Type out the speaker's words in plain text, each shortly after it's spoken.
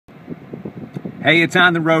Hey, it's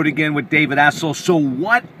On the Road again with David Essel. So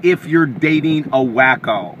what if you're dating a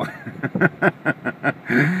wacko?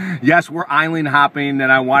 Yes, we're island hopping,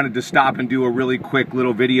 and I wanted to stop and do a really quick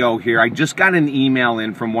little video here. I just got an email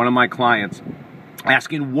in from one of my clients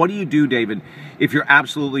asking, what do you do, David, if you're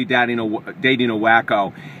absolutely dating a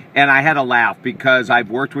wacko? And I had to laugh because I've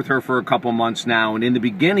worked with her for a couple months now, and in the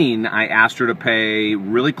beginning, I asked her to pay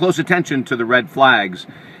really close attention to the red flags.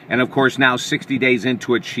 And of course, now 60 days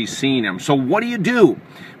into it, she's seen him. So what do you do?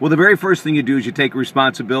 Well, the very first thing you do is you take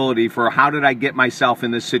responsibility for, how did I get myself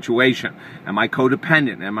in this situation? Am I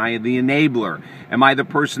codependent? Am I the enabler? Am I the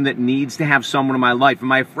person that needs to have someone in my life?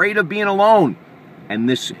 Am I afraid of being alone? And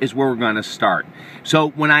this is where we're going to start. So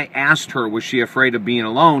when I asked her, was she afraid of being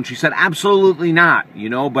alone? She said, absolutely not,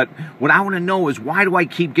 but what I want to know is, why do I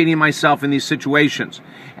keep getting myself in these situations?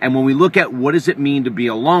 And when we look at what does it mean to be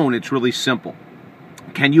alone, it's really simple.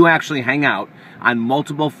 Can you actually hang out on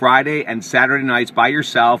multiple Friday and Saturday nights by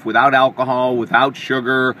yourself, without alcohol, without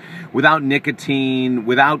sugar, without nicotine,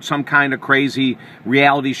 without some kind of crazy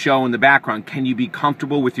reality show in the background? Can you be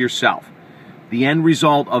comfortable with yourself? The end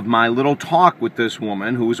result of my little talk with this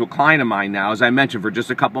woman, who is a client of mine now, as I mentioned, for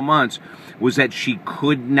just a couple months, was that she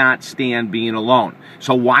could not stand being alone.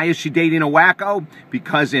 So why is she dating a wacko?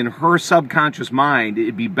 Because in her subconscious mind,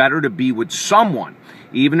 it'd be better to be with someone,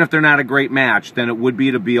 even if they're not a great match, than it would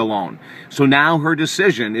be to be alone. So now her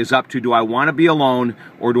decision is up to, do I want to be alone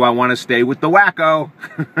or do I want to stay with the wacko?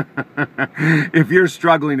 If you're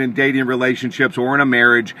struggling in dating relationships or in a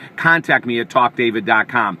marriage, contact me at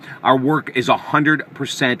talkdavid.com. Our work is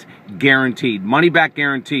 100% guaranteed, money back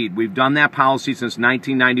guaranteed. We've done that policy since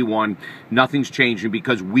 1991. Nothing's changing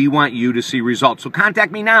because we want you to see results. So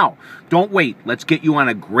contact me now. Don't wait. Let's get you on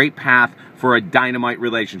a great path for a dynamite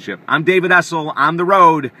relationship. I'm David Essel, on the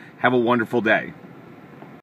road. Have a wonderful day.